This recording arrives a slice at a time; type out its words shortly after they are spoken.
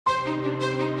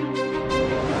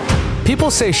People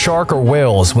say shark or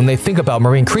whales when they think about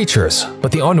marine creatures,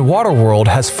 but the underwater world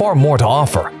has far more to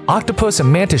offer. Octopus and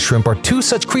mantis shrimp are two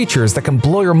such creatures that can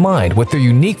blow your mind with their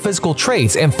unique physical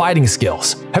traits and fighting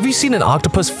skills. Have you seen an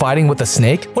octopus fighting with a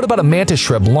snake? What about a mantis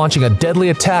shrimp launching a deadly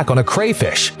attack on a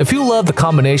crayfish? If you love the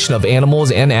combination of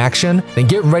animals and action, then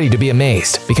get ready to be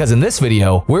amazed, because in this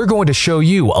video, we're going to show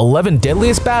you 11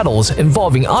 deadliest battles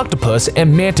involving octopus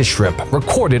and mantis shrimp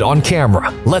recorded on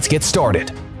camera. Let's get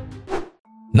started.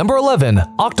 Number 11.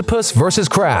 Octopus vs.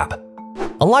 Crab.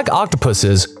 Unlike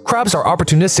octopuses, crabs are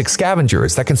opportunistic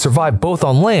scavengers that can survive both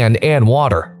on land and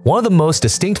water. One of the most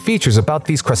distinct features about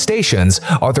these crustaceans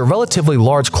are their relatively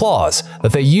large claws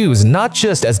that they use not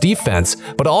just as defense,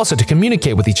 but also to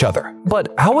communicate with each other.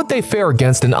 But how would they fare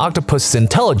against an octopus's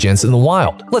intelligence in the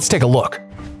wild? Let's take a look.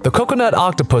 The coconut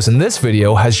octopus in this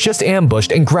video has just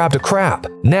ambushed and grabbed a crab.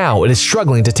 Now it is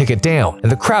struggling to take it down,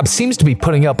 and the crab seems to be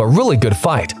putting up a really good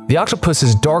fight. The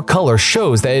octopus's dark color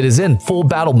shows that it is in full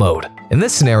battle mode. In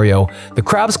this scenario, the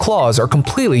crab's claws are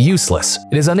completely useless.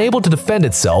 It is unable to defend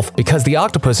itself because the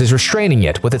octopus is restraining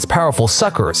it with its powerful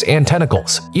suckers and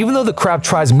tentacles. Even though the crab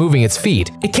tries moving its feet,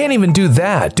 it can't even do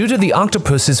that due to the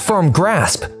octopus's firm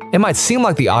grasp. It might seem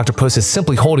like the octopus is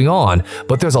simply holding on,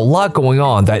 but there's a lot going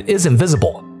on that is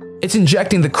invisible. It's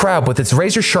injecting the crab with its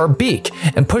razor-sharp beak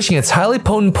and pushing its highly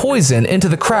potent poison into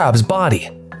the crab's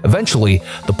body. Eventually,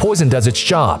 the poison does its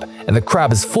job, and the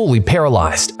crab is fully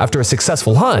paralyzed. After a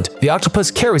successful hunt, the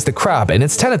octopus carries the crab in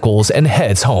its tentacles and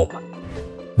heads home.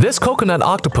 This coconut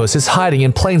octopus is hiding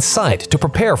in plain sight to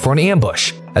prepare for an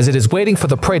ambush. As it is waiting for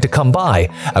the prey to come by,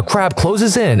 a crab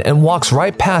closes in and walks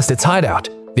right past its hideout.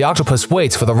 The octopus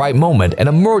waits for the right moment and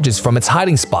emerges from its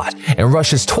hiding spot and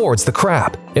rushes towards the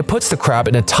crab. It puts the crab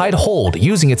in a tight hold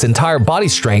using its entire body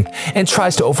strength and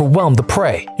tries to overwhelm the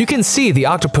prey. You can see the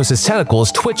octopus's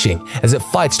tentacles twitching as it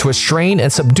fights to restrain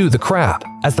and subdue the crab.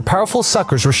 As the powerful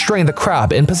suckers restrain the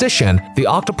crab in position, the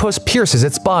octopus pierces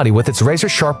its body with its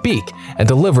razor-sharp beak and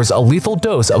delivers a lethal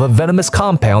dose of a venomous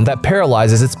compound that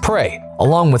paralyzes its prey,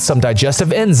 along with some digestive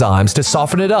enzymes to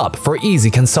soften it up for easy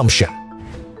consumption.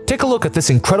 Take a look at this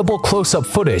incredible close-up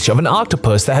footage of an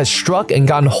octopus that has struck and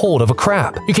gotten hold of a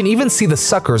crab. You can even see the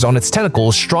suckers on its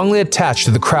tentacles strongly attached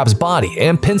to the crab's body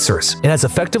and pincers. It has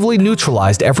effectively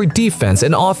neutralized every defense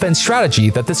and offense strategy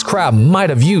that this crab might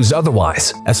have used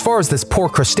otherwise. As far as this poor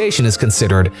crustacean is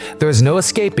considered, there is no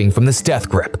escaping from this death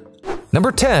grip.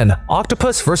 Number 10.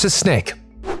 Octopus vs. Snake.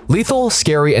 Lethal,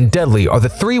 scary, and deadly are the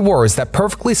three words that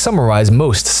perfectly summarize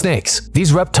most snakes.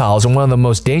 These reptiles are one of the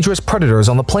most dangerous predators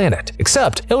on the planet,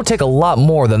 except it'll take a lot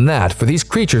more than that for these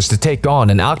creatures to take on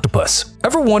an octopus.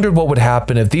 Ever wondered what would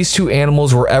happen if these two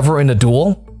animals were ever in a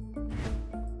duel?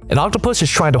 An octopus is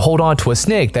trying to hold on to a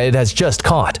snake that it has just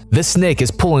caught. This snake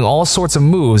is pulling all sorts of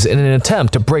moves in an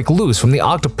attempt to break loose from the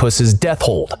octopus's death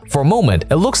hold. For a moment,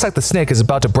 it looks like the snake is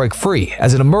about to break free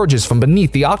as it emerges from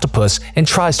beneath the octopus and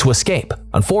tries to escape.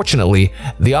 Unfortunately,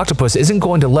 the octopus isn't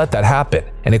going to let that happen,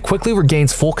 and it quickly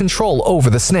regains full control over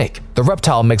the snake. The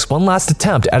reptile makes one last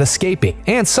attempt at escaping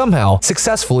and somehow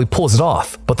successfully pulls it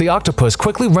off, but the octopus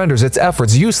quickly renders its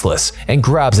efforts useless and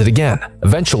grabs it again.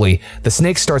 Eventually, the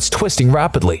snake starts twisting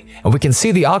rapidly, and we can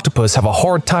see the octopus have a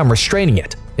hard time restraining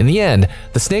it. In the end,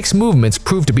 the snake's movements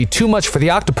prove to be too much for the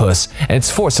octopus, and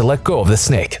it's forced to let go of the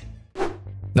snake.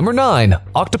 Number 9.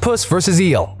 Octopus vs.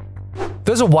 Eel.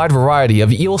 There's a wide variety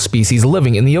of eel species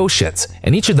living in the oceans,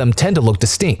 and each of them tend to look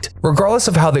distinct. Regardless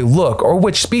of how they look or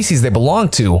which species they belong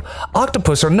to,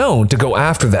 octopus are known to go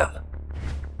after them.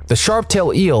 The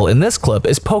sharp-tailed eel in this clip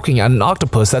is poking at an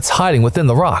octopus that's hiding within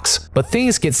the rocks, but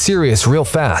things get serious real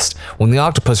fast when the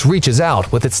octopus reaches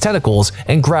out with its tentacles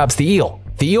and grabs the eel.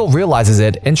 The eel realizes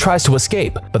it and tries to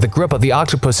escape, but the grip of the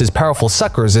octopus's powerful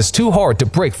suckers is too hard to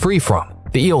break free from.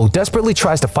 The eel desperately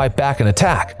tries to fight back and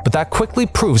attack, but that quickly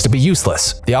proves to be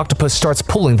useless. The octopus starts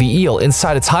pulling the eel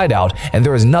inside its hideout, and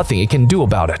there is nothing it can do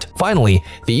about it. Finally,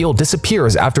 the eel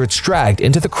disappears after it's dragged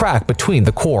into the crack between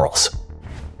the corals.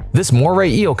 This moray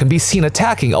eel can be seen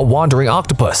attacking a wandering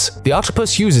octopus. The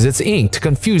octopus uses its ink to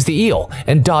confuse the eel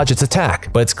and dodge its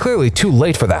attack, but it's clearly too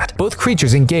late for that. Both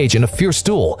creatures engage in a fierce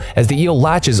duel as the eel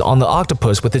latches on the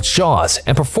octopus with its jaws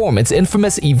and perform its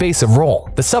infamous evasive roll.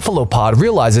 The cephalopod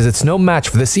realizes it's no match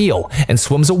for this eel and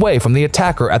swims away from the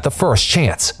attacker at the first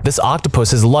chance. This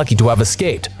octopus is lucky to have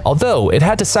escaped, although it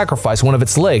had to sacrifice one of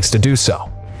its legs to do so.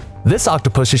 This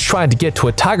octopus is trying to get to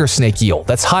a tiger snake eel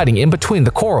that's hiding in between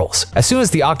the corals. As soon as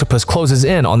the octopus closes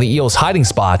in on the eel's hiding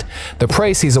spot, the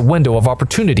prey sees a window of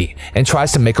opportunity and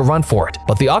tries to make a run for it,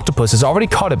 but the octopus has already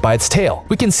caught it by its tail.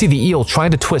 We can see the eel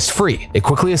trying to twist free. It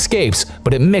quickly escapes,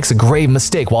 but it makes a grave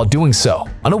mistake while doing so.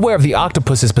 Unaware of the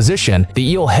octopus's position,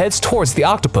 the eel heads towards the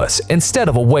octopus instead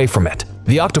of away from it.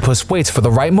 The octopus waits for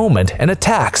the right moment and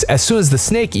attacks as soon as the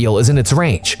snake eel is in its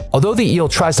range. Although the eel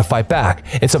tries to fight back,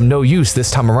 it's of no use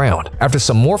this time around. After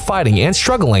some more fighting and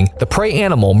struggling, the prey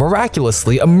animal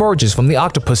miraculously emerges from the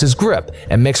octopus's grip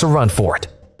and makes a run for it.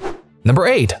 Number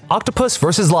 8. Octopus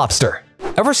versus lobster.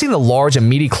 Ever seen the large and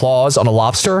meaty claws on a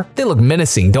lobster? They look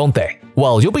menacing, don't they?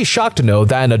 Well, you'll be shocked to know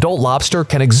that an adult lobster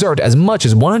can exert as much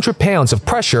as 100 pounds of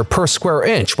pressure per square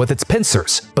inch with its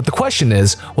pincers. But the question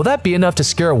is, will that be enough to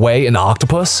scare away an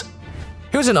octopus?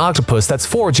 Here's an octopus that's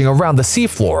foraging around the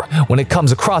seafloor when it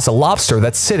comes across a lobster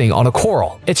that's sitting on a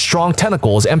coral. Its strong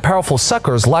tentacles and powerful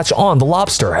suckers latch on the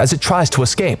lobster as it tries to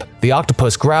escape. The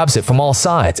octopus grabs it from all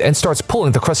sides and starts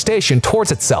pulling the crustacean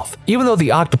towards itself. Even though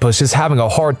the octopus is having a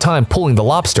hard time pulling the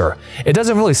lobster, it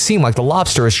doesn't really seem like the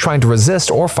lobster is trying to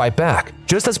resist or fight back.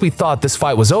 Just as we thought this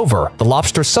fight was over, the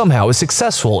lobster somehow is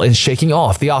successful in shaking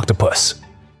off the octopus.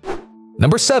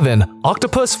 Number 7.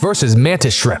 Octopus versus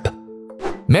mantis shrimp.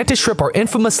 Mantis shrimp are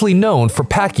infamously known for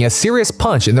packing a serious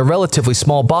punch in their relatively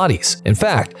small bodies. In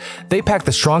fact, they pack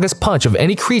the strongest punch of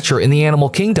any creature in the animal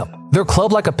kingdom. Their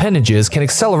club-like appendages can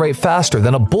accelerate faster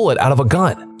than a bullet out of a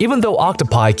gun. Even though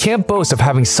octopi can't boast of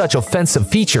having such offensive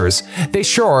features, they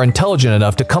sure are intelligent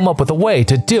enough to come up with a way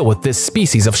to deal with this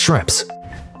species of shrimps.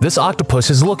 This octopus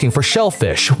is looking for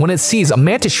shellfish when it sees a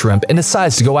mantis shrimp and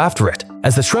decides to go after it.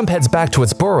 As the shrimp heads back to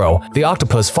its burrow, the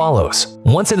octopus follows.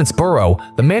 Once in its burrow,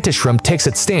 the mantis shrimp takes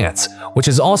its stance, which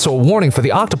is also a warning for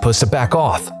the octopus to back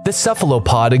off. This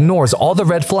cephalopod ignores all the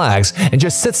red flags and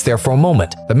just sits there for a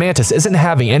moment. The mantis isn't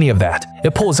having any of that.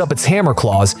 It pulls up its hammer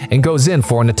claws and goes in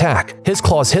for an attack. His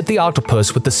claws hit the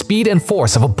octopus with the speed and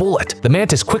force of a bullet. The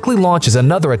mantis quickly launches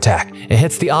another attack and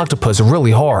hits the octopus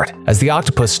really hard. As the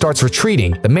octopus starts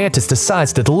retreating, the mantis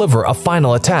decides to deliver a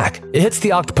final attack. It hits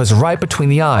the octopus right between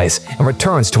the eyes and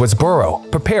returns to its burrow,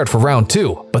 prepared for round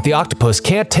 2. But the octopus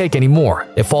can't take any more.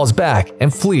 It falls back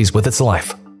and flees with its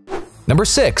life. Number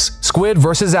 6. Squid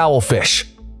versus owlfish.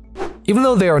 Even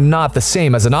though they are not the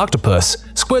same as an octopus,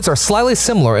 squids are slightly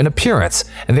similar in appearance,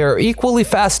 and they are equally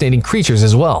fascinating creatures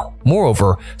as well.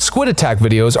 Moreover, squid attack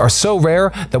videos are so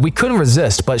rare that we couldn't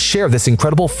resist but share this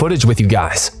incredible footage with you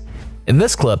guys. In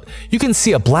this clip, you can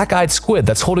see a black-eyed squid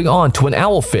that's holding on to an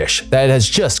owlfish that it has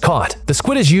just caught. The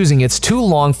squid is using its 2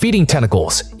 long feeding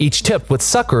tentacles, each tipped with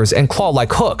suckers and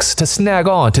claw-like hooks to snag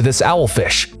on to this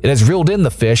owlfish. It has reeled in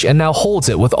the fish and now holds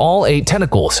it with all 8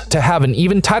 tentacles to have an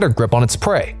even tighter grip on its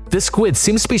prey. This squid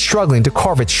seems to be struggling to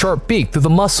carve its sharp beak through the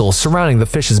muscles surrounding the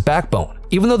fish's backbone.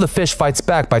 Even though the fish fights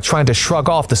back by trying to shrug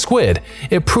off the squid,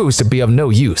 it proves to be of no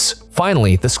use.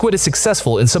 Finally, the squid is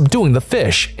successful in subduing the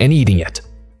fish and eating it.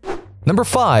 Number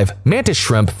 5. Mantis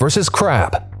shrimp versus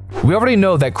crab. We already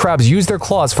know that crabs use their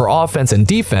claws for offense and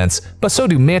defense, but so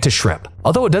do mantis shrimp.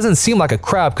 Although it doesn't seem like a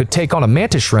crab could take on a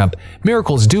mantis shrimp,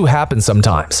 miracles do happen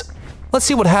sometimes. Let's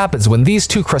see what happens when these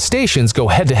 2 crustaceans go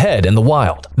head-to-head in the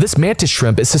wild. This mantis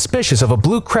shrimp is suspicious of a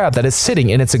blue crab that is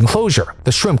sitting in its enclosure.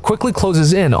 The shrimp quickly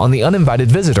closes in on the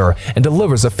uninvited visitor and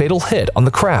delivers a fatal hit on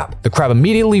the crab. The crab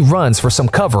immediately runs for some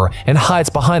cover and hides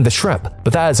behind the shrimp,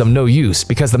 but that is of no use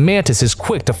because the mantis is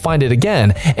quick to find it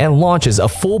again and launches a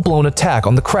full-blown attack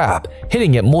on the crab,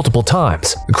 hitting it multiple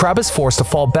times. The crab is forced to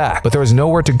fall back, but there is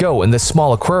nowhere to go in this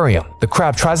small aquarium. The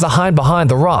crab tries to hide behind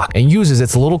the rock and uses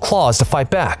its little claws to fight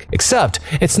back, except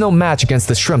it's no match against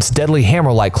the shrimp's deadly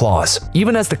hammer-like claws.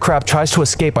 Even as the crab tries to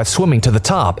escape by swimming to the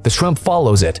top, the shrimp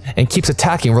follows it and keeps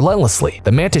attacking relentlessly.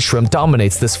 The mantis shrimp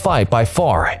dominates this fight by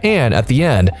far and, at the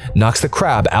end, knocks the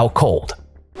crab out cold.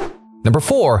 Number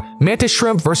 4. Mantis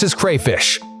shrimp versus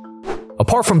crayfish.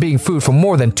 Apart from being food for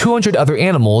more than 200 other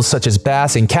animals such as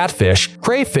bass and catfish,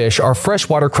 crayfish are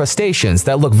freshwater crustaceans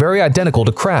that look very identical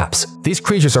to crabs. These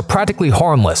creatures are practically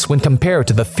harmless when compared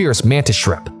to the fierce mantis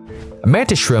shrimp. A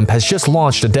mantis shrimp has just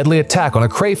launched a deadly attack on a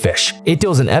crayfish. It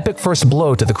deals an epic first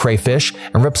blow to the crayfish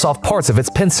and rips off parts of its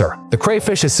pincer. The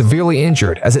crayfish is severely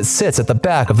injured as it sits at the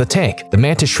back of the tank. The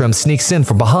mantis shrimp sneaks in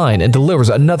from behind and delivers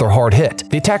another hard hit.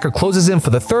 The attacker closes in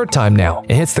for the 3rd time now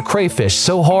and hits the crayfish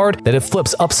so hard that it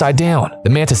flips upside down.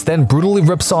 The mantis then brutally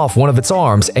rips off one of its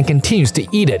arms and continues to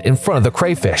eat it in front of the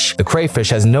crayfish. The crayfish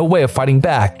has no way of fighting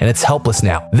back and it's helpless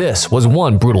now. This was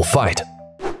one brutal fight.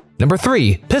 Number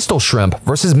 3. Pistol shrimp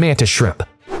versus mantis shrimp.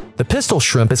 The The pistol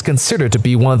shrimp is considered to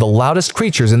be one of the loudest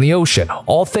creatures in the ocean,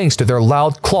 all thanks to their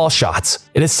loud claw shots.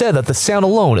 It is said that the sound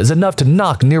alone is enough to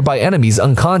knock nearby enemies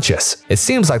unconscious. It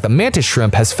seems like the mantis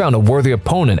shrimp has found a worthy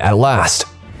opponent at last.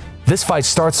 This fight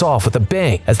starts off with a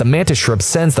bang as the mantis shrimp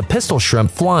sends the pistol shrimp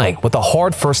flying with a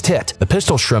hard first hit. The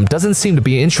pistol shrimp doesn't seem to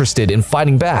be interested in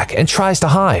fighting back and tries to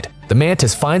hide. The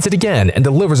mantis finds it again and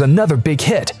delivers another big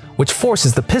hit, which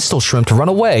forces the pistol shrimp to run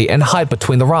away and hide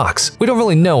between the rocks. We don't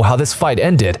really know how this fight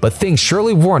ended, but things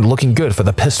surely weren't looking good for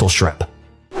the pistol shrimp.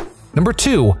 Number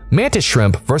 2. Mantis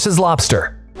shrimp versus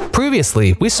lobster.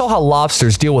 Previously, we saw how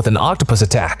lobsters deal with an octopus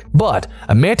attack, but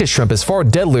a mantis shrimp is far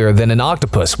deadlier than an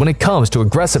octopus when it comes to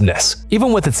aggressiveness.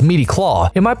 Even with its meaty claw,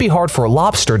 it might be hard for a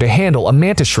lobster to handle a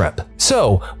mantis shrimp.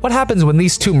 So, what happens when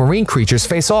these two marine creatures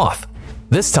face off?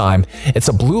 This time, it's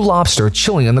a blue lobster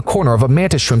chilling in the corner of a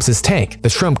mantis shrimp's tank. The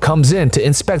shrimp comes in to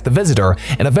inspect the visitor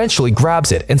and eventually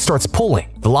grabs it and starts pulling.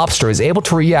 The lobster is able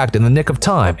to react in the nick of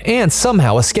time and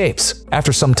somehow escapes.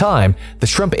 After some time, the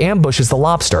shrimp ambushes the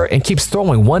lobster and keeps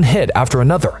throwing one hit after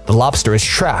another. The lobster is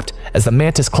trapped as the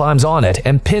mantis climbs on it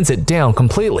and pins it down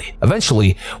completely.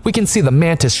 Eventually, we can see the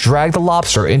mantis drag the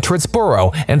lobster into its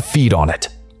burrow and feed on it.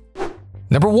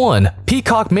 Number 1.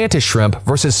 Peacock mantis shrimp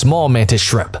versus small mantis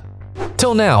shrimp.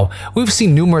 Till now, we've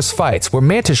seen numerous fights where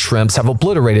mantis shrimps have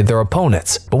obliterated their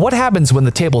opponents. But what happens when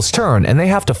the tables turn and they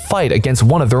have to fight against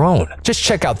one of their own? Just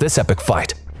check out this epic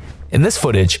fight. In this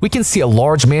footage, we can see a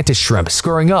large mantis shrimp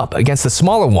scurrying up against the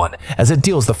smaller one as it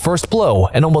deals the first blow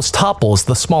and almost topples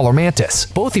the smaller mantis.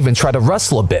 Both even try to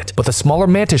wrestle a bit, but the smaller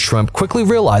mantis shrimp quickly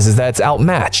realizes that it's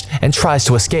outmatched and tries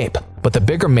to escape. But the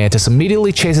bigger mantis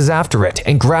immediately chases after it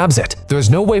and grabs it. There is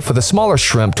no way for the smaller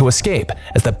shrimp to escape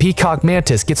as the peacock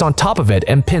mantis gets on top of it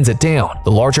and pins it down.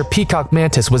 The larger peacock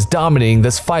mantis was dominating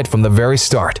this fight from the very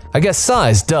start. I guess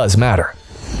size does matter.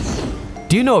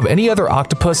 Do you know of any other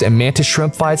octopus and mantis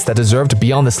shrimp fights that deserve to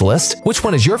be on this list? Which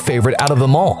one is your favorite out of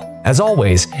them all? As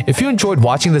always, if you enjoyed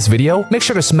watching this video, make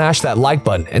sure to smash that like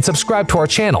button and subscribe to our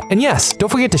channel. And yes, don't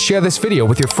forget to share this video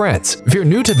with your friends. If you're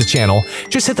new to the channel,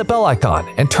 just hit the bell icon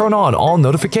and turn on all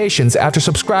notifications after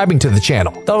subscribing to the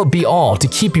channel. That'll be all to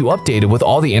keep you updated with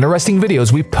all the interesting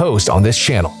videos we post on this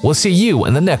channel. We'll see you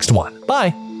in the next one.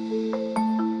 Bye!